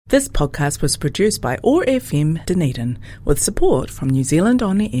This podcast was produced by OAR FM Dunedin with support from New Zealand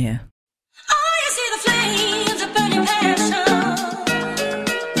On the Air.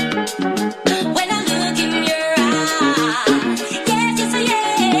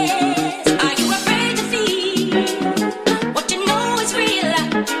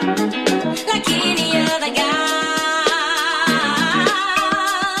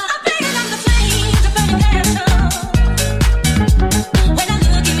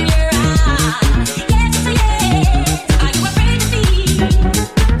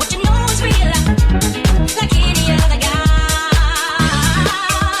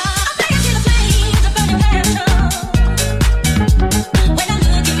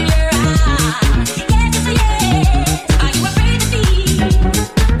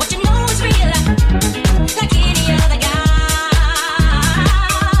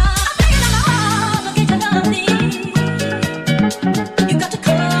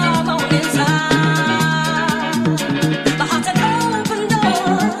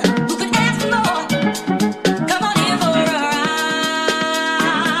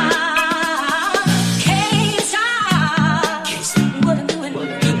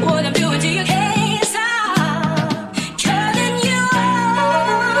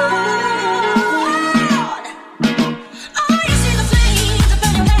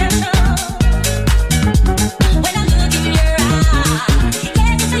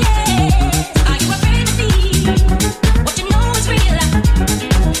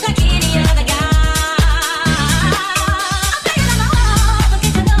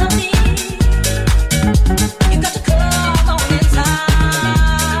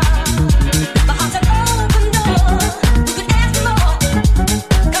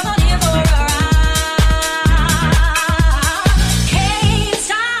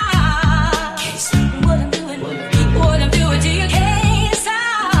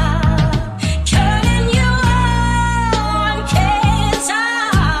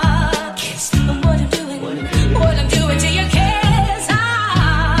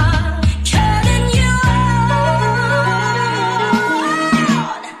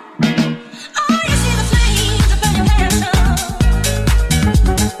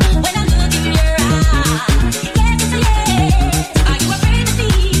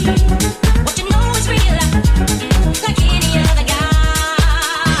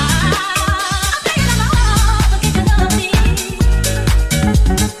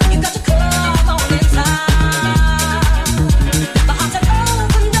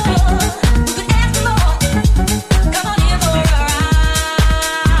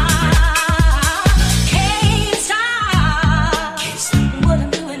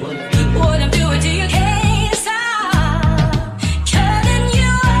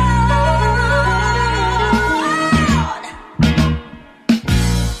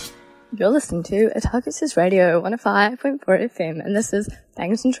 You're listening to Otaku Radio 105.4 FM, and this is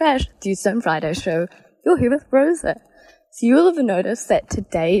Bangers and Trash, the Tuesday and Friday show. You're here with Rosa. So you will have noticed that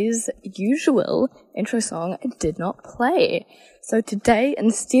today's usual intro song did not play. So today,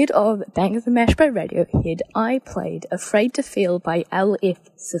 instead of Bangers and Mash by Radiohead, I played Afraid to Feel by LF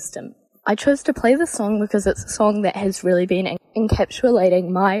System. I chose to play this song because it's a song that has really been encapsulating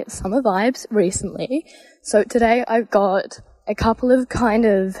my summer vibes recently. So today I've got a couple of kind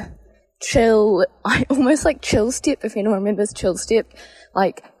of chill, I almost like chill step, if anyone remembers chill step,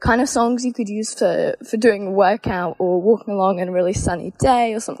 like kind of songs you could use for doing a workout or walking along on a really sunny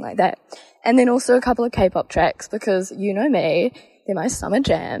day or something like that. And then also a couple of K-pop tracks because you know me, they're my summer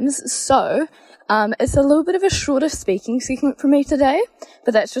jams. So it's a little bit of a shorter speaking segment for me today,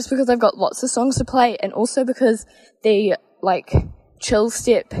 but that's just because I've got lots of songs to play, and also because the like chill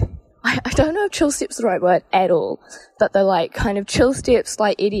step, I don't know if chill step's the right word at all, but the like kind of chill steps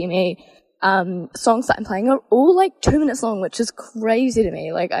like EDM songs that I'm playing are all like 2 minutes long, which is crazy to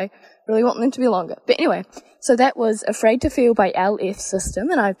me. Like I really want them to be longer. But anyway, so that was Afraid to Feel by LF System,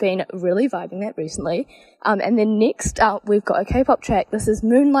 and I've been really vibing that recently. And then next up we've got a K-pop track. This is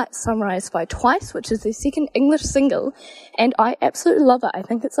Moonlight Sunrise by TWICE, which is their second English single, and I absolutely love it. I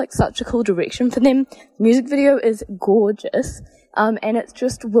think it's like such a cool direction for them. The music video is gorgeous. And it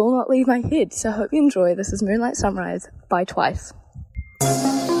just will not leave my head. So I hope you enjoy. This is Moonlight Sunrise by TWICE.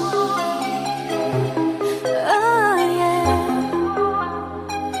 Oh yeah,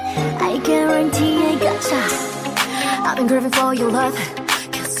 I guarantee I gotcha. I've been craving for your love,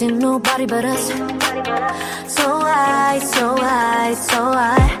 can't see nobody but us. So I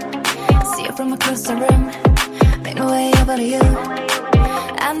see it from across the room, make my way over to you.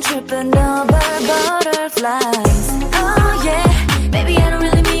 I'm tripping over butterflies. Oh yeah. Baby, I don't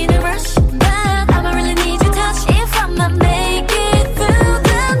really mean to rush, but I'ma really need your touch if I'ma make it through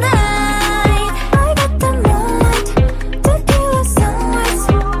the night.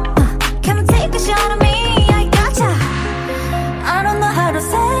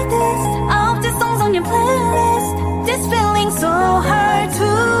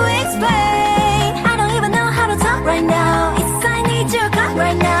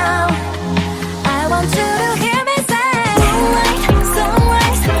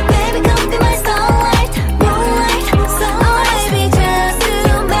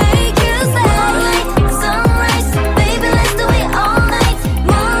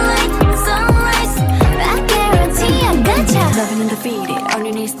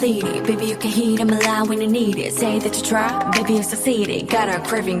 try, baby you succeeded. Got a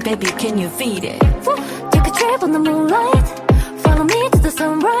craving, baby, can you feed it? Take a trip on the moonlight, follow me to the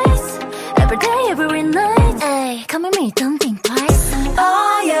sunrise. Every day, every night. Hey, come with me, don't think twice.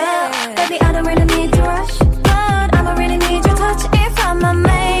 Oh yeah, baby I don't really need to rush, but I don't really need your touch if I'ma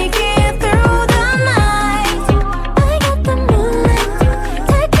make it through the night. I got the moonlight,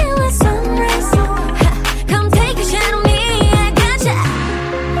 taking with sunrise. Come take a shot on me, I gotcha.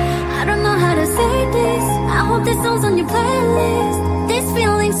 I don't know how to say this, I hope this song's on your playlist. This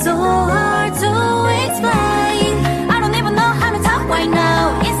feeling's so hard to explain. I don't even know how to talk right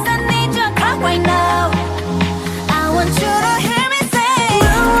now. It's I need your talk right now. I want you to hear me say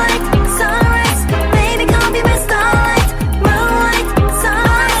moonlight, sunrise, baby come be my starlight. Moonlight,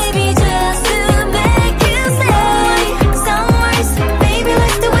 sunrise, baby just to make you stay. Sunrise, baby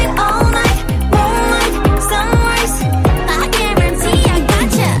let's do it all night. Moonlight, sunrise, I guarantee I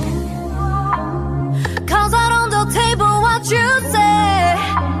gotcha. Cause out on the table what you say,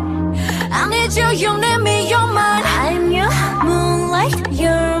 I need you, you need me, you're mine. I'm your moonlight,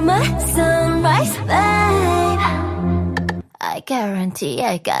 you're my sunrise, babe. I guarantee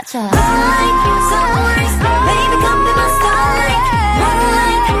I gotcha. Moonlight, sunrise, baby come be my starlight.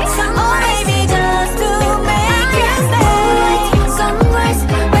 Moonlight, sunrise, baby just to make you stay. Sunrise,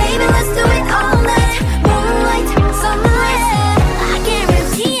 baby let's do it all night. Moonlight, sunrise, I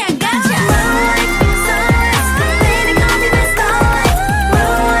guarantee I gotcha. Moonlight, sunrise, baby come be my starlight.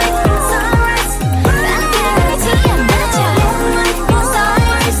 Moonlight, sunrise, I guarantee I gotcha. Moonlight,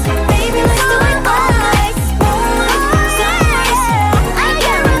 sunrise, baby let's do it all night. Moonlight, sunrise, I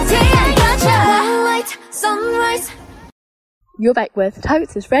guarantee I gotcha. Moonlight, sunrise. You're back with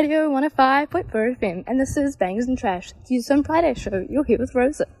Targets Radio 105.4 FM, and this is Bangs and Trash, the You Some Friday show. You're here with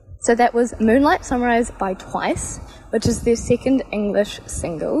Rosa. So that was Moonlight Sunrise by Twice, which is their second English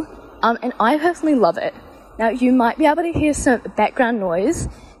single, and I personally love it. Now, you might be able to hear some background noise,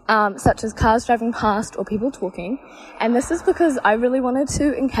 such as cars driving past or people talking, and this is because I really wanted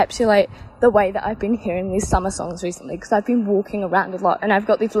to encapsulate the way that I've been hearing these summer songs recently, because I've been walking around a lot, and I've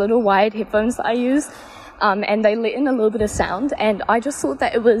got these little wired headphones that I use, and they let in a little bit of sound, and I just thought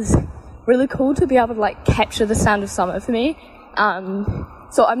that it was really cool to be able to capture the sound of summer for me.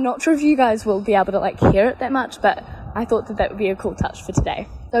 So I'm not sure if you guys will be able to hear it that much, but I thought that would be a cool touch for today.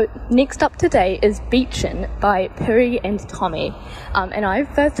 So next up today is Beachin' by Perry and Tommy, and I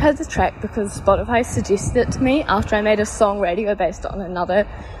first heard this track because Spotify suggested it to me after I made a song radio based on another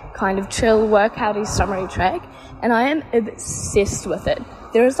kind of chill, workouty, summery track, and I am obsessed with it.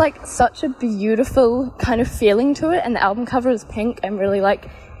 There is such a beautiful kind of feeling to it, and the album cover is pink and really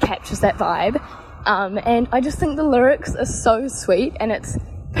captures that vibe. And I just think the lyrics are so sweet, and it's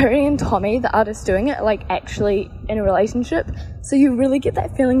Perry and Tommy, the artist doing it, actually in a relationship. So you really get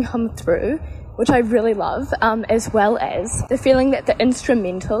that feeling come through, which I really love, as well as the feeling that the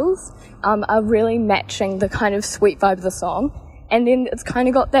instrumentals are really matching the kind of sweet vibe of the song. And then it's kind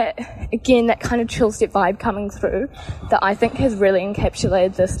of got that kind of chill step vibe coming through that I think has really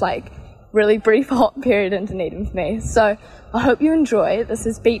encapsulated this really brief hot period in Dunedin for me. So I hope you enjoy. This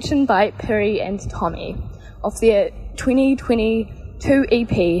is Beachin' by Perry and Tommy off their 2022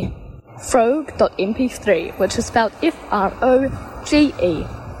 EP Froge.mp3, which is spelled F-R-O-G-E.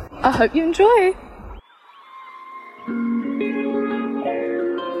 I hope you enjoy.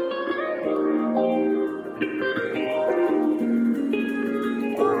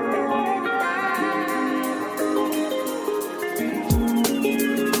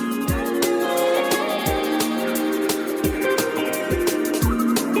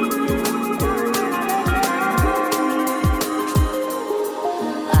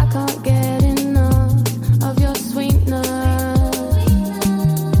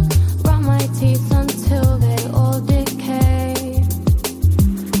 Teeth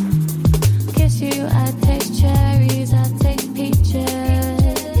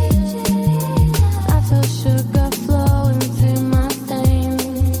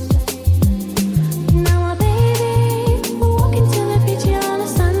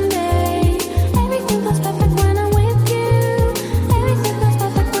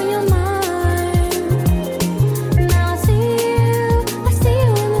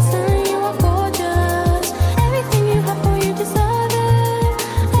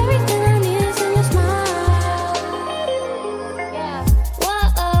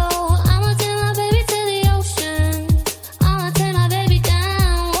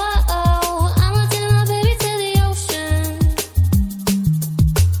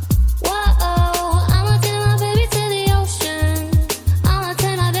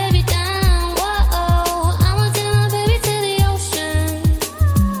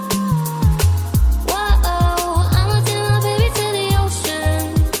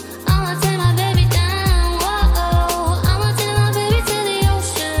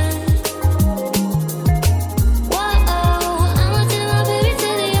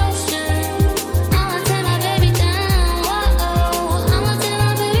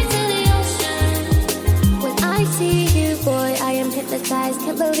fantasize,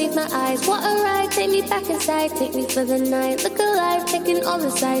 can't believe my eyes. What a ride, take me back inside, take me for the night. Look alive, taking all the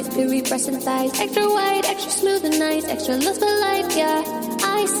sights, pure breasts and thighs. Extra wide, extra smooth and nice, extra looks for life, yeah.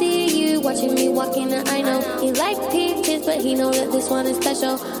 I see you watching me walking and I know he like peaches, but he know that this one is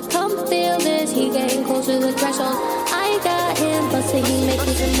special. Come feel this, he getting close to the threshold. I got him, but say he make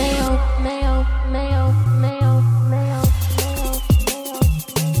me some mayo, mayo, mayo, mayo, mayo.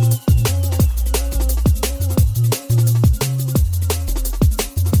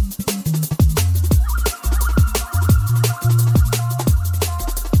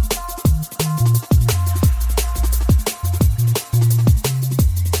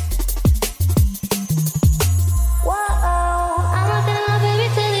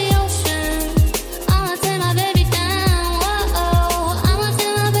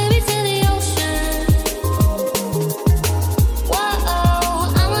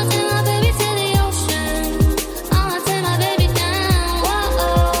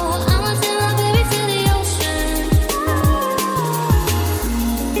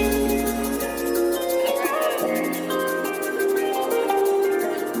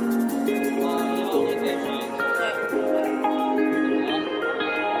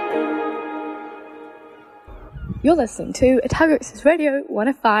 You're listening to Otago Access Radio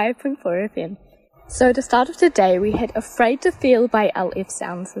 105.4 FM. So to start off today, we had Afraid to Feel by LF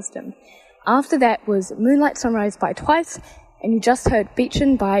Sound System. After that was Moonlight Sunrise by Twice, and you just heard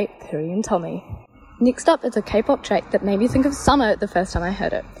Beachin by Perry and Tommy. Next up is a K-pop track that made me think of summer the first time I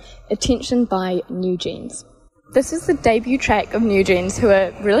heard it, Attention by New Jeans. This is the debut track of New Jeans, who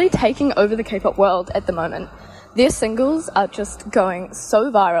are really taking over the K-pop world at the moment. Their singles are just going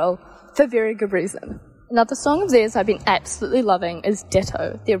so viral for very good reason. Another song of theirs I've been absolutely loving is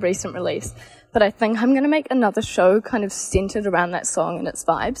Ditto, their recent release. But I think I'm going to make another show kind of centered around that song and its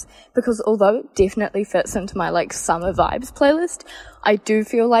vibes, because although it definitely fits into my summer vibes playlist, I do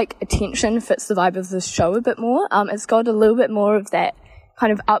feel like Attention fits the vibe of this show a bit more. It's got a little bit more of that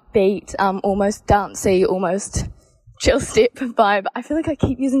kind of upbeat, almost dancey, almost chill step vibe. I feel like I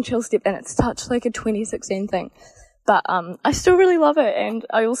keep using chill step and it's such a 2016 thing. But I still really love it, and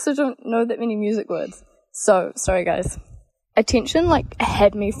I also don't know that many music words. So, sorry guys. Attention,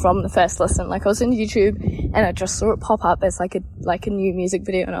 had me from the first listen. I was on YouTube and I just saw it pop up as a new music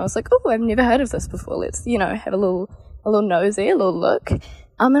video, and I was like, oh, I've never heard of this before. Let's, have a little nosy, a little look.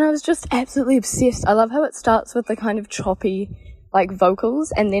 And I was just absolutely obsessed. I love how it starts with the kind of choppy,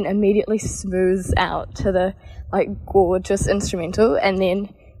 vocals, and then immediately smooths out to the, gorgeous instrumental. And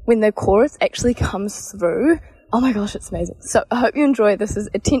then when the chorus actually comes through, oh my gosh, it's amazing. So I hope you enjoy. This is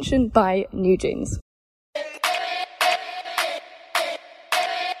Attention by New Jeans.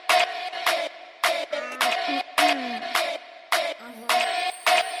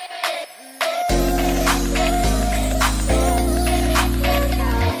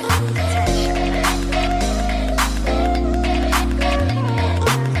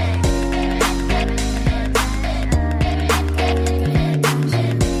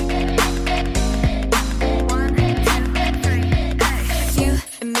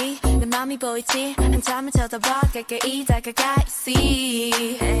 보이지 한참을 쳐다봐 가까이 다가가 see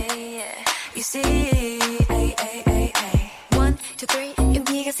you see 1, 2, 3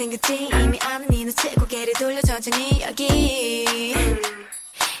 용기가 생겼지 이미 아는 네 눈치 고개를 돌려 천천히 여기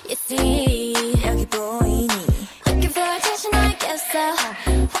you see 여기 보이니 Looking for attention 알겠어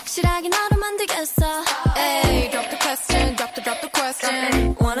확실하게 너로 만들겠어 Hey drop the question drop the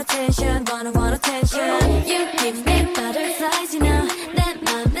question Want attention want attention You give me butterflies you know 내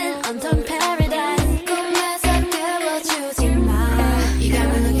맘은 온통 paradise 꿈에서 깨워주지 마 You got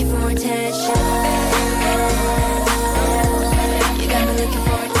me looking for attention You got me looking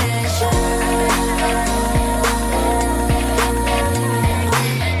for attention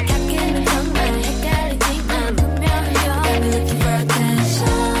가끔은 정말 헷갈리지만 분명히 You got me looking for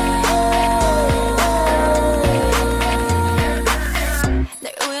attention 널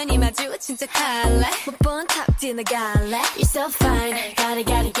우연히 마주친 척할래 못 본 탑 지나갈래 You're so fine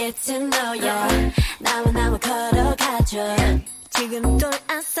gotta get to know you 나만 걸어가줘 지금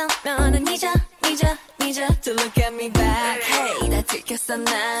돌아서면은 잊어 To look at me back Hey 나 들켰어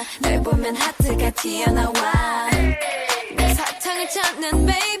널 보면 하트가 튀어나와 내 사탕을 찾는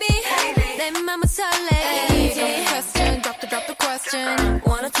baby 내 맘은 설레 Drop the question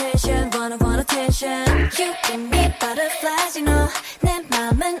Want attention want attention You give me butterflies you know 내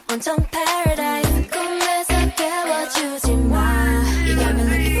맘은 온통 paradise 꿈에서 깨워주지 마 You got me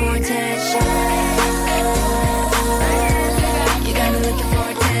looking for attention You got me looking for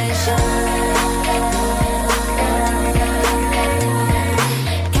attention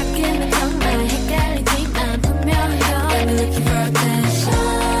가끔은 정말 헷갈리지만 분명히 You got me looking for attention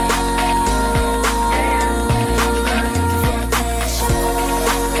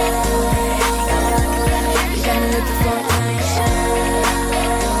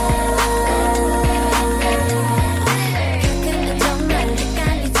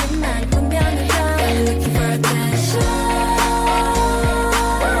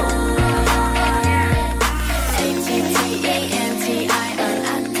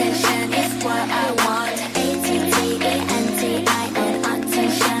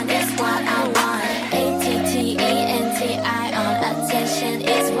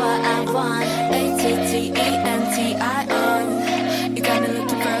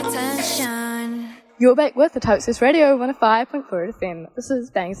You're back with Otaku's Radio 105.4 FM. This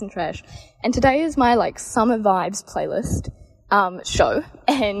is Bangs and Trash. And today is my, summer vibes playlist show.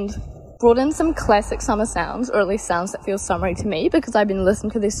 And brought in some classic summer sounds, or at least sounds that feel summery to me, because I've been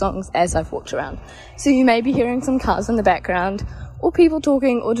listening to these songs as I've walked around. So you may be hearing some cars in the background, or people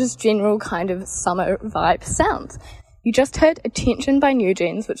talking, or just general kind of summer vibe sounds. You just heard Attention by New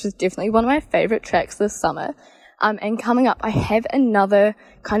Jeans, which is definitely one of my favourite tracks this summer. And coming up, I have another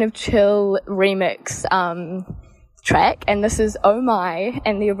kind of chill remix track, and this is Oh My,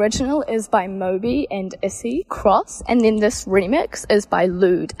 and the original is by Moby and Issy Cross, and then this remix is by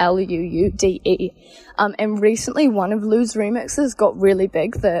Lude, L-U-U-D-E. And recently one of Lude's remixes got really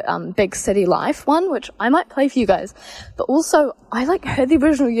big, the Big City Life one, which I might play for you guys. But also, I heard the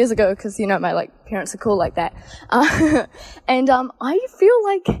original years ago, because, my parents are cool like that. And I feel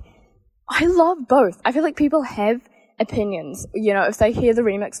like I love both. I feel like people have opinions. If they hear the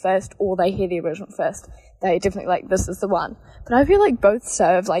remix first or they hear the original first, they definitely this is the one. But I feel like both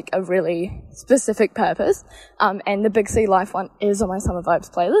serve a really specific purpose. And the Big City Life one is on my Summer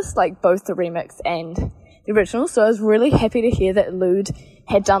Vibes playlist, both the remix and the original. So I was really happy to hear that Lude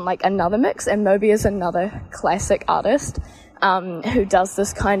had done another mix, and Moby is another classic artist who does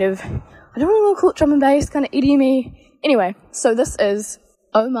this kind of, I don't really want to call it drum and bass, kind of EDM-y. Anyway, so this is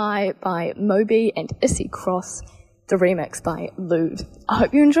Oh My by Moby and Issy Cross, the remix by Lude. I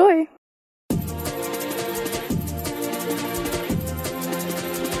hope you enjoy.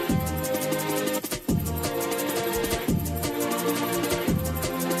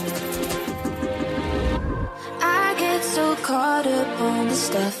 I get so caught up on the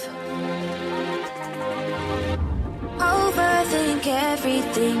stuff, overthink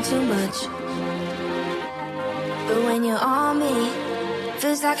everything too much. But when you're on me,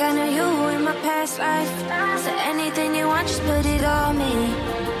 feels like I know you in my past life. So anything you want, just put it on me,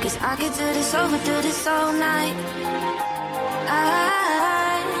 'cause I could do this over, do this all night.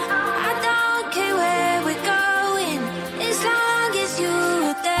 I don't care where we're going, as long as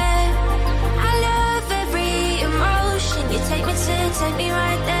you're there. I love every emotion. You take me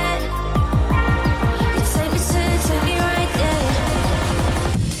right there.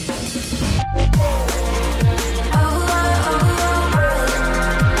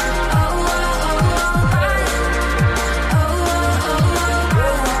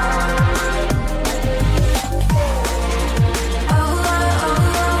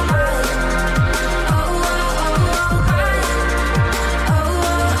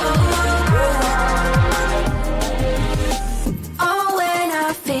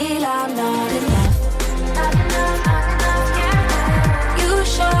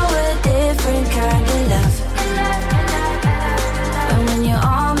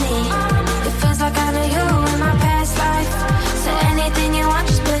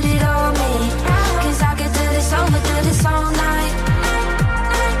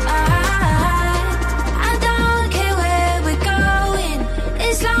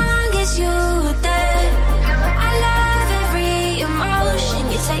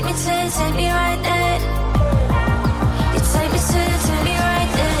 You take me right there.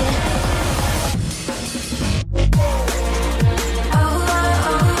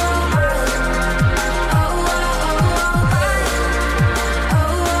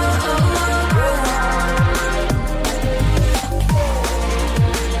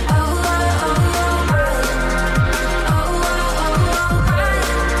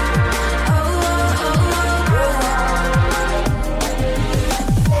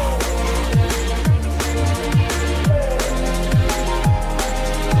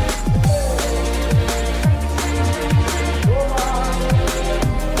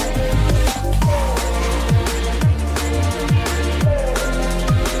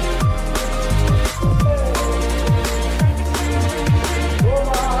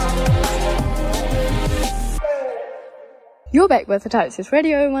 You're back with Otaku's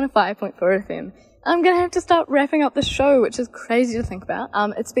Radio 105.4 FM. I'm going to have to start wrapping up the show, which is crazy to think about.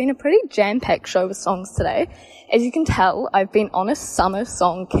 It's been a pretty jam-packed show with songs today. As you can tell, I've been on a summer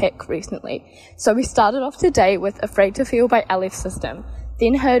song kick recently. So we started off today with Afraid to Feel by LF System,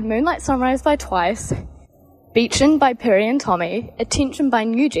 then heard Moonlight Sunrise by Twice, Beachin by Perry and Tommy, Attention by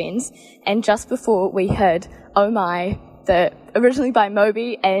New Jeans, and just before we heard Oh My, originally by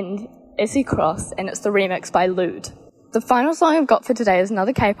Moby and Issy Cross, and it's the remix by Lude. The final song I've got for today is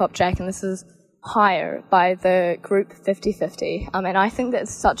another K-pop track, and this is Higher by the group 50/50. And I think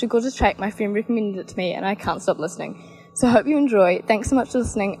that's such a gorgeous track. My friend recommended it to me, and I can't stop listening. So I hope you enjoy. Thanks so much for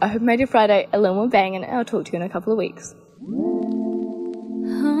listening. I hope you made your Friday a little more banging, and I'll talk to you in a couple of weeks.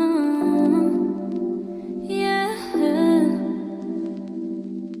 Yeah.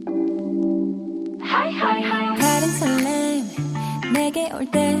 볼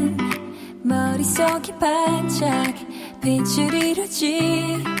땐 머릿속이 반짝 빛을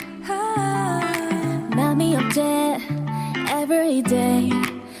이루지 맘이 어때 everyday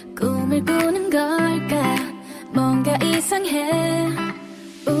꿈을 꾸는 걸까 뭔가 이상해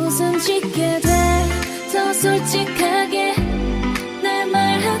웃음 짓게 돼 더 솔직하게 날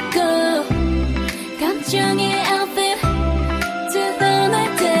말하고 감정의 outfit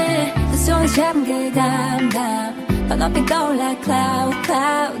드러날 때 그 손에 잡은 그 담담 더 높이 떠올라 cloud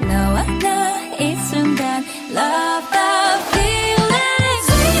cloud 너와 나 이 순간 love the feeling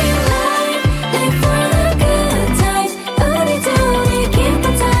Sweet life live for the good times 우리 둘이 기분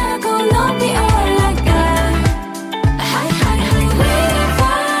타고 높이 올라가 High high high we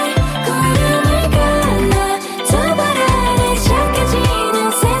fly 구름을 갈라 두 발 아래 착해지는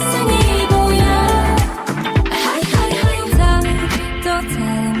세상이 보여 High high high 또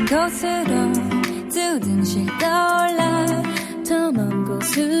다른 곳으로 두둥실 떠올라 더 먼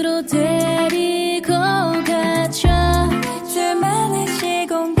곳으로 데리고 가줘 둘만의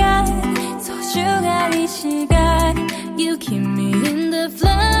시공간 소중한 이 시간 You keep me in the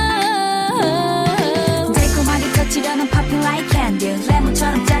flow 달콤하게 터치려는 popping like candy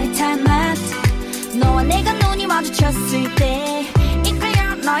레몬처럼 짜릿한 맛 너와 내가 눈이 마주쳤을 때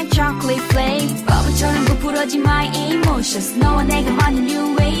이끌려 너의 chocolate flame 버블처럼 부풀어진 my emotions 너와 내가 만든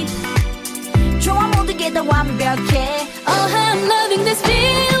new wave 좋아 모든 게 다 완벽해 Oh I'm loving this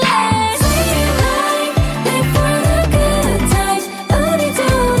feeling Sweet life live for the good times 우리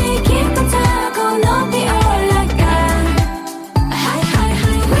둘이 기분 타고 높이 올라가 High high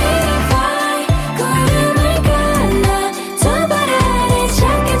high we fly 구름을 갈라 두 발 아래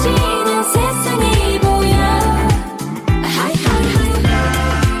착해지는 세상이 보여 High high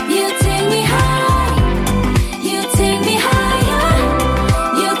high You take me high You take me higher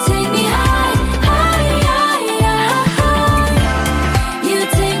You take me high high high high You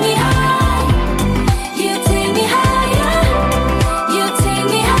take me high You take me higher You take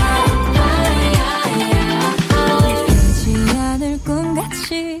me high high high 잊지 않을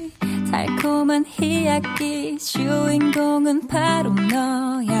꿈같이 달콤한 이야기 주인공은 바로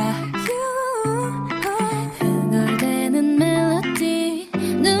너야 흥얼대는 멜로디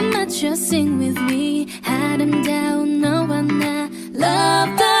눈 맞춰 sing with me 아름다운 너와 나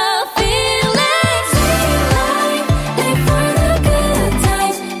Love the feeling Sweet life live for the good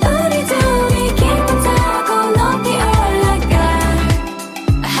times 우리 둘이 기분 타고 높이 올라가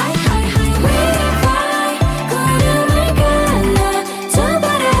High high high we fly 구름을 갈라 두 발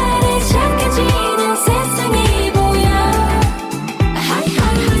아래 착해지는 세상이 보여 High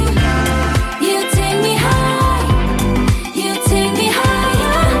high high You take me high You take me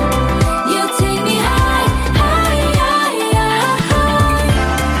higher You take me high high high high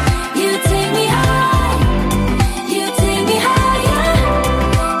You take me high You take me higher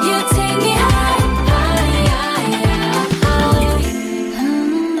You take me high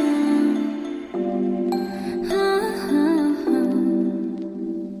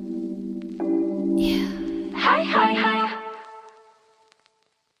high high high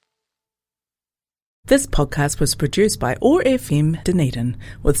This podcast was produced by OAR FM Dunedin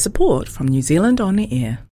with support from New Zealand On Air.